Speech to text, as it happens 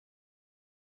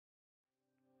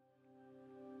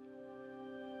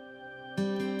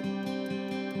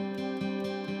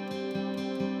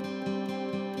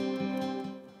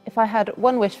If I had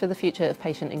one wish for the future of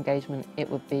patient engagement, it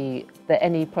would be that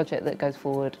any project that goes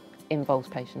forward involves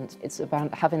patients. It's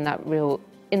about having that real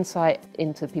insight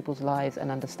into people's lives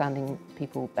and understanding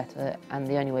people better, and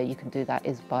the only way you can do that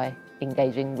is by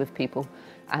engaging with people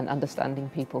and understanding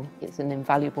people. It's an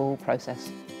invaluable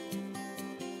process.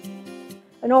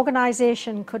 An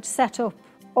organisation could set up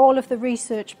all of the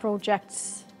research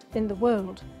projects in the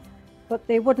world, but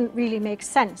they wouldn't really make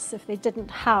sense if they didn't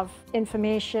have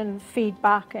information,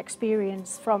 feedback,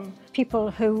 experience from people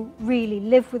who really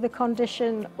live with the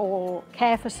condition or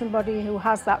care for somebody who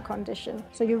has that condition.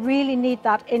 So you really need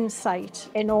that insight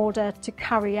in order to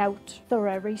carry out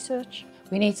thorough research.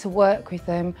 We need to work with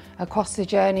them across the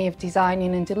journey of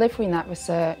designing and delivering that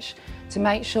research to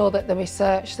make sure that the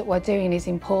research that we're doing is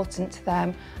important to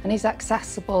them and is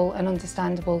accessible and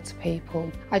understandable to people.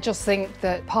 I just think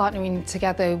that partnering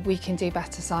together we can do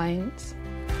better science.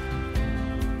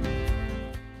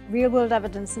 Real-world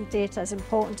evidence and data is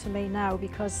important to me now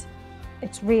because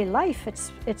it's real life,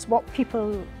 it's what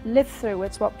people live through,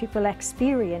 it's what people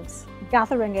experience.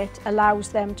 Gathering it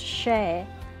allows them to share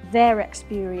their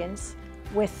experience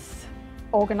with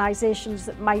organisations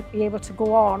that might be able to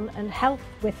go on and help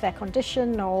with their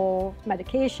condition or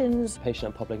medications. Patient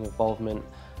and public involvement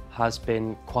has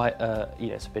been quite,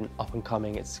 it's been up and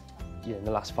coming. It's, in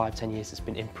the last 5–10 years, it's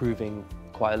been improving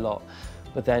quite a lot.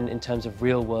 But then in terms of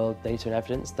real world data and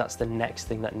evidence, that's the next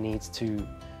thing that needs to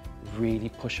really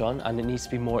push on, and it needs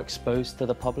to be more exposed to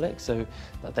the public so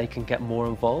that they can get more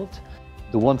involved.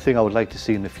 The one thing I would like to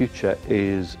see in the future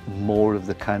is more of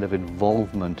the kind of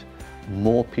involvement,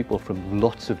 more people from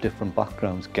lots of different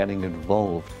backgrounds getting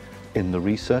involved in the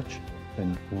research.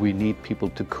 And we need people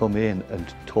to come in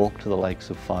and talk to the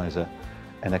likes of Pfizer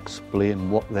and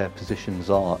explain what their positions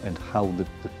are and how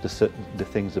the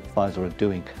things that Pfizer are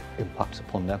doing impacts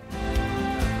upon them.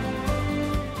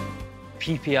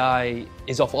 PPI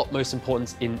is of utmost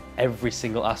importance in every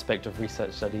single aspect of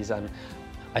research studies, and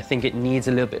I think it needs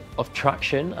a little bit of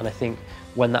traction, and I think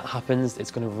when that happens,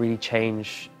 it's going to really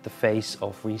change the face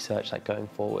of research going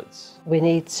forwards. We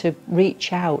need to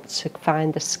reach out to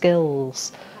find the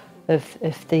skills of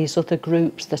these other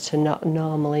groups that are not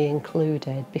normally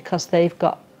included, because they've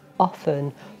got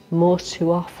often more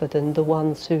to offer than the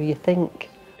ones who you think.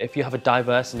 If you have a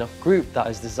diverse enough group that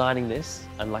is designing this,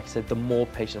 and like I said, the more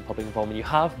patient and public involvement you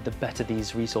have, the better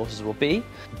these resources will be,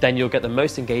 then you'll get the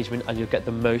most engagement and you'll get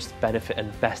the most benefit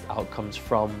and best outcomes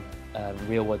from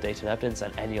real-world data and evidence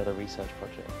and any other research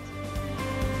project.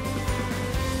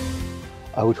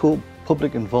 I would hope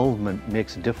public involvement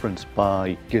makes a difference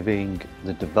by giving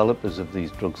the developers of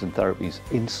these drugs and therapies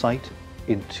insight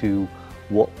into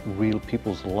what real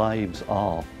people's lives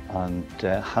are and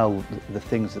how the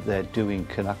things that they're doing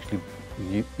can actually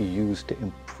be used to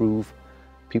improve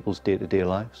people's day-to-day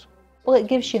lives. Well, it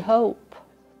gives you hope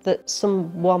that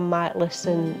someone might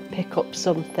listen, pick up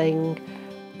something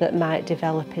that might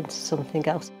develop into something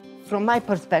else. From my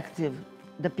perspective,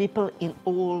 the people in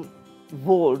all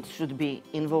world should be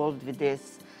involved with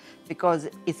this because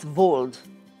it's world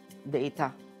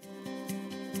data.